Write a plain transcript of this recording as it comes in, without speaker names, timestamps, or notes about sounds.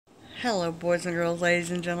Hello, boys and girls, ladies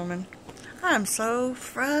and gentlemen. I'm so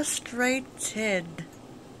frustrated.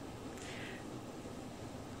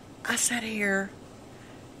 I sat here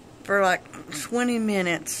for like 20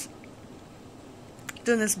 minutes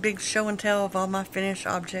doing this big show and tell of all my finished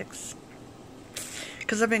objects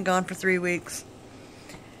because I've been gone for 3 weeks.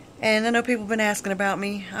 And I know people have been asking about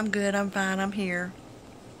me. I'm good, I'm fine, I'm here.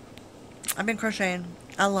 I've been crocheting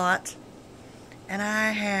a lot. And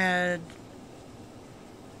I had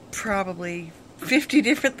probably 50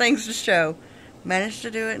 different things to show. Managed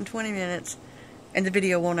to do it in 20 minutes. And the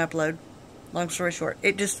video won't upload. Long story short,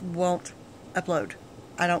 it just won't upload.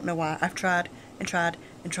 I don't know why. I've tried and tried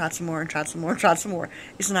and tried some more and tried some more and tried some more.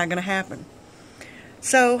 It's not going to happen.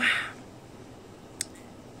 So,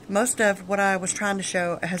 most of what I was trying to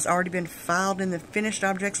show has already been filed in the finished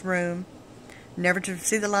objects room. Never to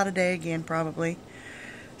see the light of day again, probably.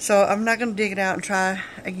 So I'm not going to dig it out and try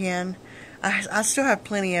again. I still have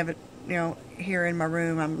plenty of it, here in my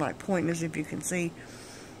room. I'm like pointing as if you can see.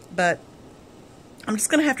 But I'm just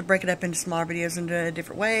going to have to break it up into smaller videos and do it a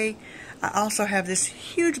different way. I also have this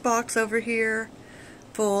huge box over here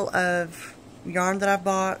full of yarn that I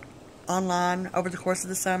bought online over the course of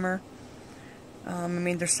the summer.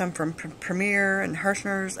 There's some from Premier and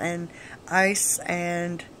Hirschner's and Ice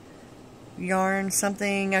and Yarn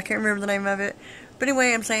something. I can't remember the name of it. But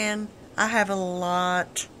anyway, I'm saying I have a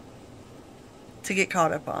lot to get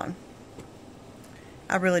caught up on.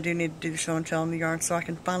 I really do need to do the show and tell on the yarn so I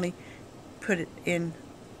can finally put it in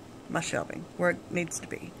my shelving where it needs to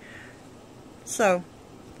be. So,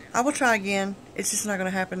 I will try again. It's just not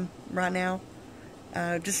going to happen right now.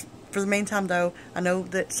 Just for the meantime, though, I know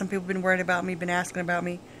that some people have been worried about me, been asking about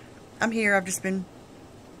me. I'm here. I've just been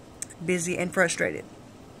busy and frustrated.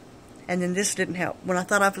 And then this didn't help. When I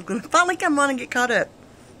thought I was going to finally come on and get caught up.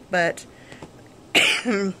 But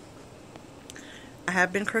I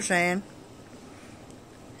have been crocheting.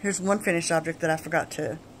 Here's one finished object that I forgot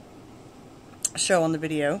to show on the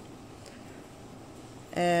video.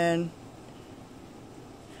 And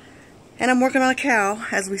I'm working on a cow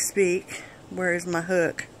as we speak. Where is my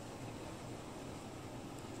hook?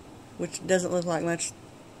 Which doesn't look like much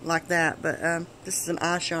like that. But this is an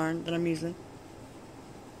ice yarn that I'm using.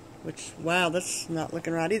 Which, wow, that's not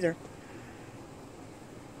looking right either.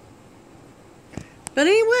 But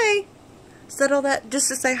anyway, said all that just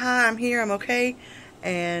to say hi, I'm here, I'm okay.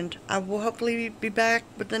 And I will hopefully be back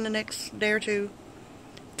within the next day or two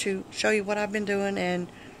to show you what I've been doing and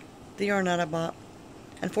the yarn that I bought.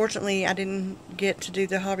 Unfortunately, I didn't get to do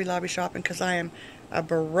the Hobby Lobby shopping because I am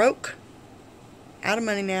broke, out of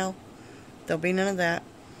money now. There'll be none of that.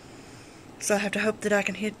 So I have to hope that I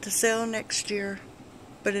can hit the sale next year.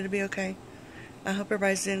 But it'll be okay. I hope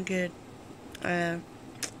everybody's doing good. Good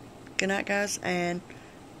night, guys, and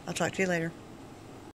I'll talk to you later.